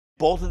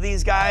Both of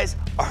these guys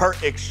are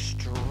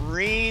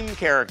extreme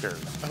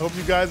characters. I hope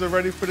you guys are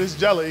ready for this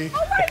jelly.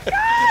 Oh my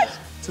gosh!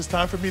 It's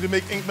time for me to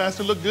make Ink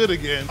Master look good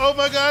again. Oh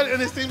my God,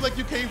 and it seems like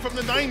you came from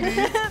the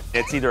 90s.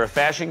 It's either a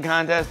fashion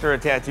contest or a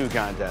tattoo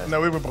contest.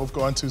 No, we were both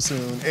gone too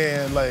soon,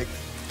 and like,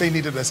 they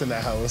needed us in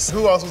that house.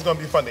 Who else was gonna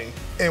be funny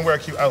and wear a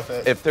cute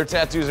outfit? If their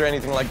tattoos are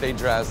anything like they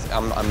dress,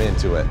 I'm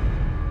into it.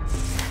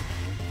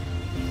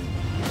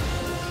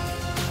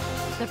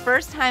 The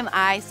first time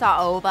I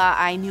saw Oba,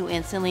 I knew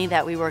instantly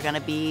that we were gonna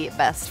be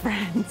best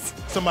friends.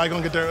 Somebody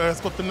gonna get their ass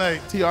whooped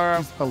tonight.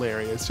 Tiara's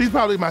hilarious. She's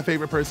probably my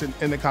favorite person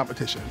in the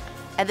competition.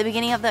 At the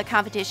beginning of the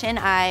competition,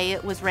 I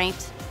was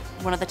ranked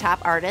one of the top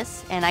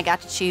artists, and I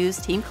got to choose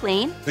Team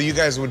Clean. So you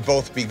guys would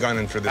both be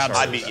gunning for this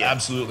artist?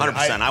 Absolutely.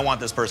 100%. I want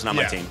this person on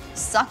my team.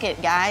 Suck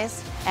it,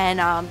 guys. And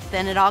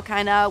then it all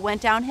kind of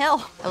went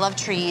downhill. I love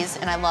trees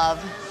and I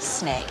love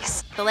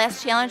snakes. The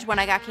last challenge, when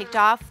I got kicked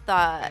off,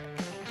 the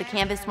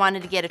canvas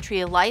wanted to get a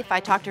tree of life. I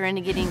talked her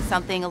into getting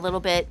something a little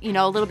bit, you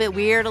know, a little bit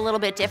weird, a little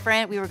bit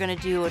different. We were gonna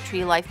do a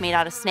tree of life made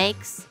out of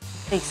snakes.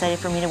 Are you excited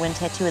for me to win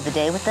Tattoo of the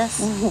Day with this?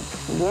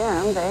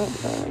 Yeah, I'm very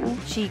excited.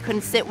 She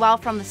couldn't sit well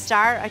from the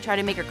start. I tried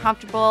to make her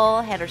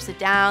comfortable, had her sit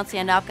down,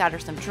 stand up, got her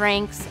some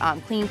drinks.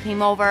 Clean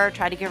came over,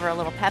 tried to give her a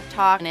little pep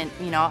talk, and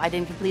you know, I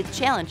didn't complete the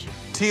challenge.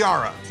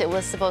 Tiara. It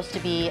was supposed to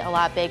be a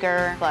lot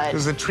bigger, but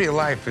Because the Tree of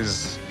Life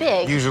is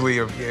big. Usually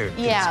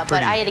Yeah,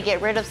 but I had to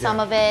get rid of some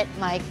of it.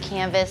 My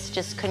canvas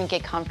just couldn't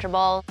get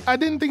comfortable. I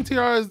didn't think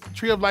Tiara's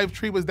Tree of Life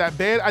tree was that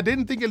bad. I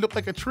didn't think it looked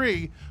like a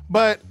tree,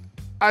 but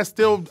I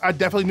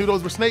definitely knew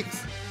those were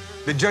snakes.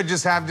 The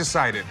judges have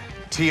decided,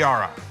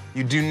 Tiara,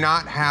 you do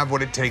not have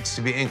what it takes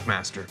to be Ink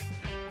Master.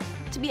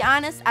 To be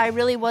honest, I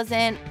really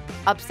wasn't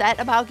upset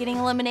about getting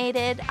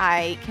eliminated.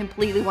 I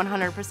completely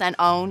 100%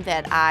 owned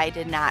that I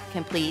did not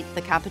complete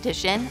the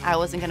competition. I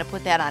wasn't gonna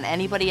put that on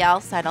anybody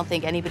else. I don't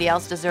think anybody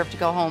else deserved to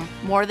go home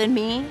more than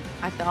me.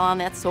 I fell on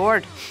that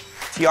sword.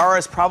 Tiara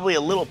is probably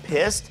a little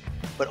pissed,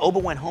 but Oba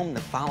went home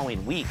the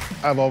following week.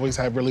 I've always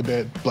had really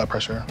bad blood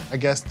pressure. I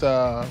guess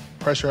the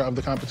pressure of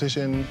the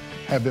competition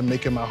have been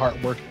making my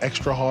heart work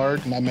extra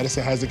hard. My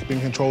medicine hasn't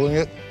been controlling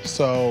it,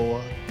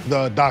 so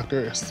the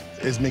doctor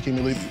is making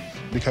me leave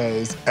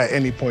because at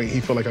any point he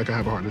felt like I could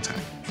have a heart attack.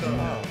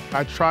 So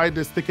I tried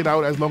to stick it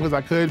out as long as I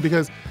could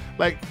because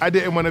like I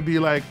didn't want to be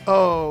like,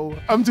 oh,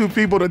 I'm too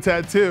feeble to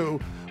tattoo,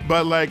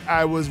 but like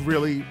I was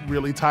really,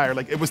 really tired.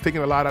 Like it was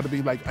taking a lot out of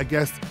me. Like I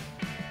guess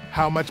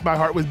how much my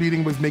heart was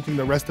beating was making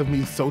the rest of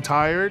me so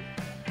tired.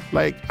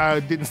 Like I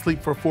didn't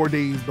sleep for 4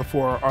 days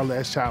before our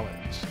last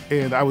challenge.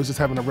 And I was just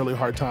having a really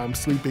hard time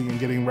sleeping and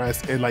getting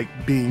rest and like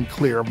being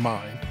clear of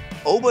mind.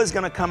 Oba is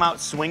gonna come out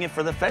swinging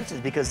for the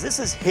fences because this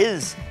is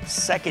his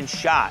second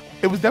shot.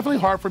 It was definitely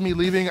hard for me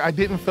leaving. I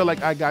didn't feel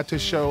like I got to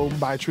show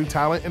my true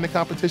talent in the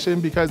competition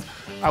because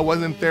I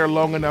wasn't there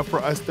long enough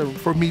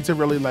for me to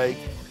really like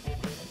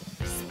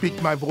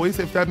speak my voice,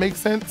 if that makes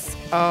sense.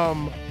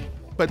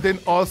 But then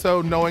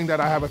also knowing that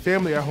I have a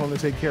family at home to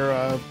take care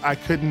of, I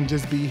couldn't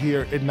just be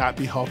here and not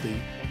be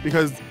healthy.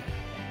 Because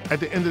at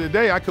the end of the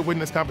day, I could win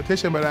this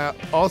competition, but I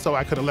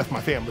could have left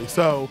my family.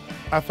 So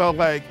I felt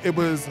like it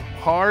was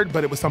hard,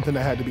 but it was something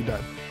that had to be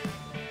done.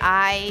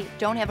 I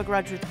don't have a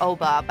grudge with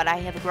Oba, but I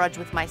have a grudge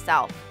with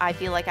myself. I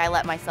feel like I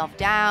let myself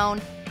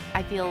down.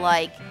 I feel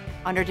like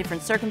under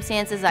different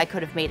circumstances, I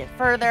could have made it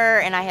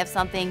further, and I have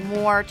something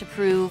more to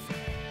prove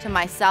to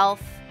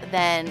myself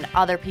than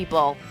other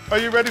people. Are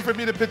you ready for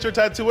me to put your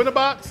tattoo in a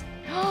box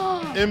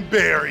and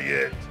bury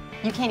it?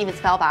 You can't even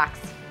spell box.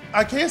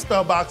 I can't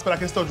spell box, but I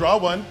can still draw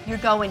one. You're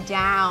going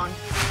down.